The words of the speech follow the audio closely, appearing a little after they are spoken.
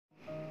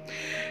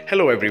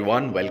Hello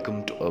everyone,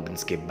 welcome to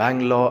Urbanscape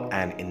Bangalore,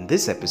 and in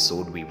this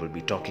episode we will be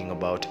talking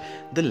about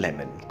the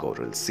Lemon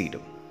Coral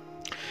Sedum.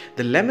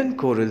 The Lemon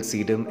Coral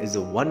Sedum is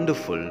a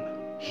wonderful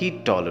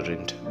heat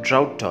tolerant,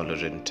 drought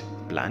tolerant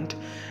plant,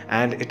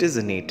 and it is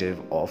a native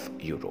of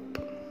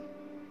Europe.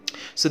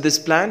 So this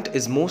plant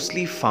is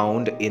mostly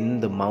found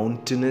in the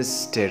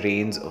mountainous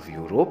terrains of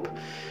Europe.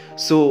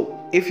 So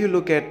if you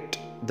look at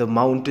the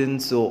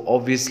mountains, so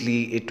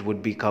obviously it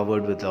would be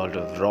covered with a lot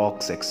of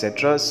rocks,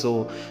 etc.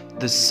 So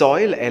the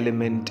soil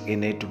element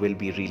in it will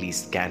be really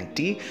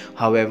scanty.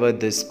 However,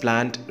 this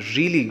plant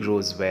really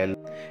grows well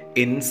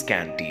in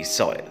scanty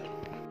soil.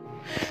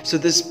 So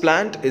this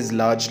plant is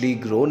largely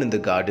grown in the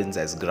gardens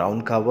as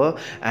ground cover,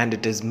 and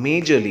it is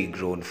majorly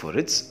grown for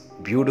its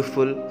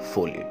beautiful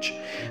foliage.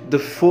 The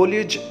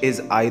foliage is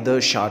either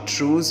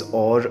chartreuse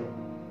or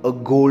a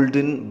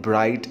golden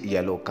bright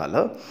yellow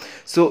color.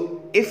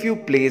 So if you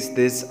place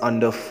this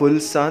under full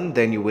sun,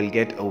 then you will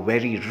get a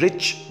very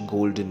rich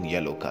golden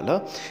yellow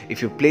color.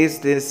 If you place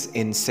this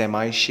in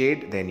semi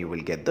shade, then you will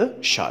get the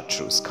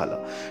chartreuse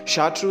color.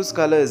 Chartreuse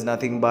color is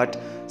nothing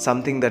but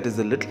something that is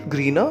a little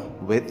greener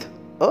with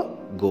a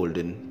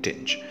golden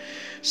tinge.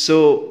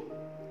 So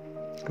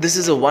this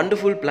is a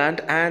wonderful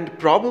plant, and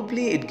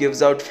probably it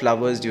gives out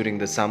flowers during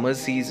the summer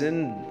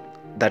season.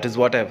 That is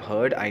what I've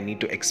heard. I need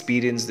to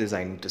experience this,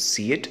 I need to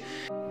see it.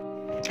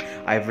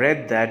 I've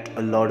read that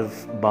a lot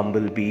of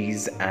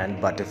bumblebees and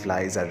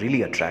butterflies are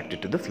really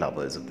attracted to the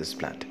flowers of this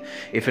plant.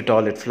 If at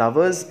all it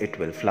flowers, it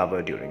will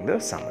flower during the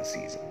summer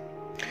season.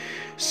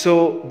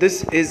 So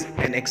this is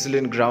an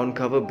excellent ground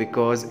cover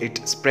because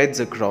it spreads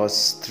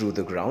across through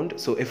the ground.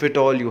 So if at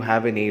all you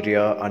have an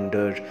area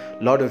under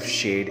a lot of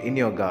shade in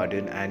your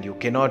garden and you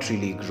cannot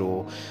really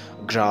grow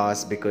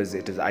grass because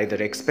it is either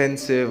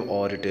expensive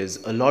or it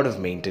is a lot of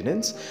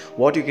maintenance,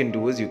 what you can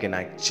do is you can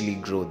actually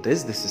grow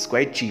this. This is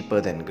quite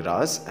cheaper than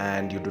grass,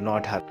 and you do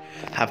not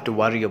have to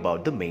worry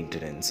about the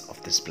maintenance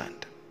of this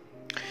plant.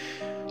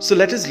 So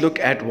let us look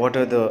at what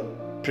are the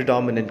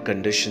predominant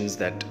conditions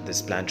that this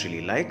plant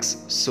really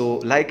likes. So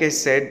like I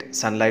said,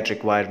 sunlight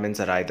requirements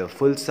are either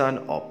full sun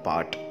or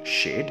part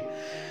shade.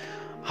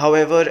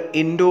 However,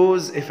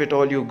 indoors, if at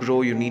all you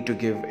grow, you need to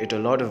give it a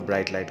lot of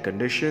bright light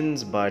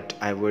conditions, but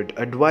I would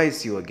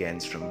advise you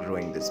against from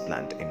growing this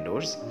plant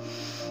indoors.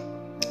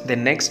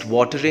 Then next,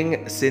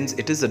 watering. Since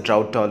it is a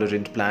drought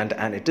tolerant plant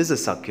and it is a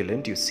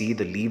succulent, you see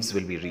the leaves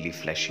will be really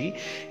fleshy.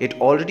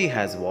 It already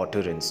has water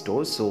in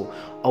store, so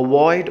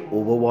avoid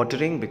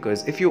overwatering,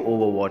 because if you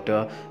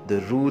overwater,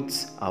 the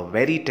roots are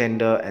very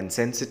tender and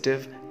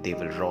sensitive, they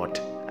will rot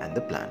and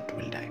the plant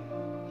will die.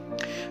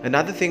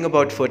 Another thing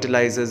about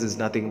fertilizers is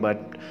nothing but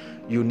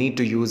you need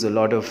to use a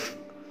lot of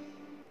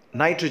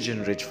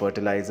nitrogen rich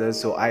fertilizers.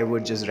 So I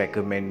would just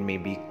recommend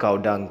maybe cow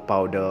dung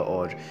powder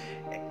or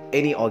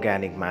any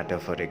organic matter.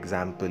 For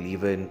example,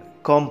 even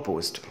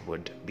compost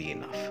would be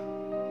enough.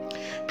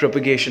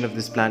 Propagation of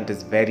this plant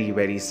is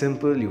very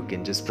simple. You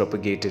can just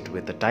propagate it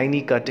with a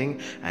tiny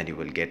cutting and you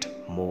will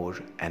get more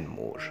and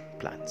more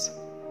plants.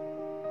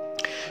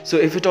 So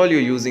if at all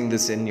you're using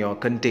this in your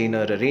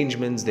container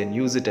arrangements, then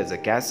use it as a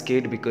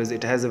cascade, because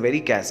it has a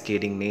very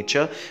cascading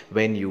nature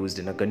when used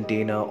in a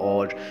container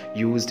or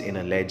used in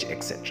a ledge,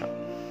 etc.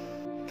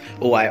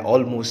 Oh, I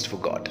almost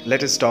forgot.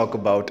 Let us talk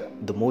about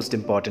the most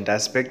important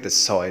aspect, the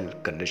soil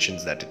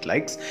conditions that it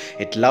likes.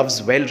 It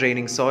loves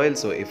well-draining soil,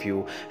 so if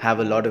you have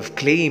a lot of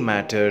clayey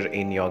matter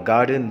in your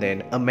garden,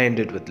 then amend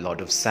it with a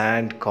lot of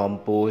sand,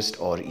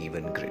 compost, or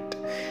even grit.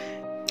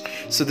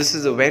 So this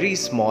is a very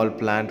small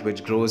plant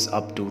which grows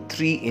up to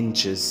 3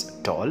 inches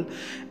tall,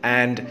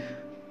 and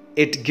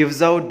it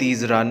gives out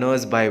these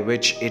runners by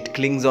which it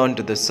clings on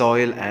to the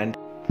soil and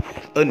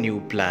a new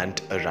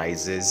plant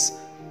arises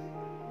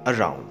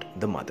around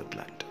the mother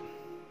plant.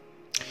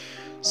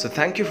 So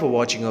thank you for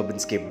watching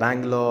Urbanscape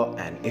Bangalore,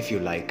 and if you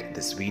like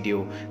this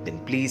video,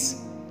 then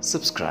please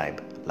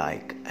subscribe,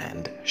 like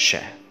and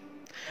share.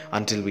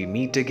 Until we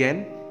meet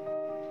again,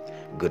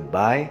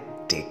 goodbye,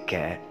 take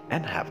care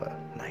and have a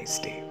nice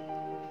day.